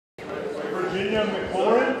Liam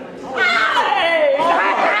McLaurin. Hey!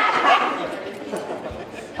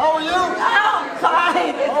 How are you? I'm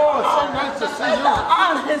fine. Oh, it's so nice to see you.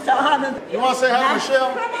 It's an honor. You want to say hi to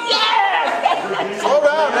Michelle? Yes! Slow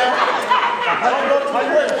down now. Don't go to my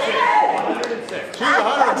way. She's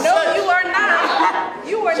 106. No, you are not.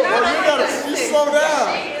 You are not. Well, you gotta slow down.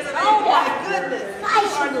 Oh my goodness. You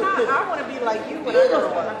are not. I want to be like you when I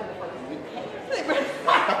grow up.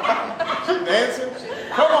 She's dancing?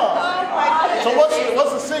 Come on. Oh my goodness. So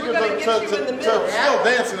what's the secret to still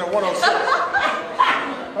dancing at 106?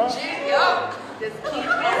 Huh? Just keep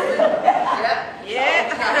going.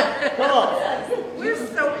 Yeah. Come on. We're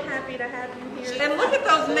so happy to have you here. And look at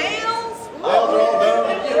those nails. Nails are all done.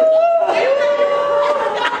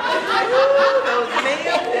 Those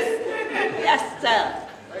nails. Yes, sir.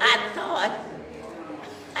 I thought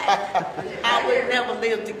I would never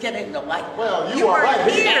live to get in the White House. Well, You are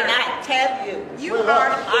right here. And I tell you, You are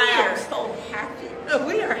I am here. so happy.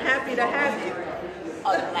 We are happy to have you.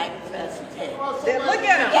 Like President. Then look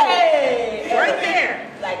at him. Yay! Right there.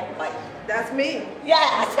 Like, That's me.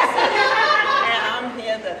 yes. And I'm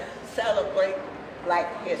here to celebrate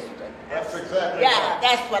Black history. That's exactly Yeah,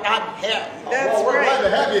 that's what I'm here for. That's Well, we're glad right.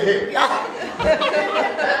 to have you here.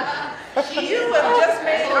 You have just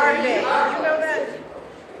made our day. You know that?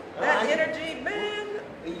 That energy, man.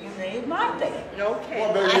 You made my day. Okay.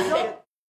 Well, baby. I said,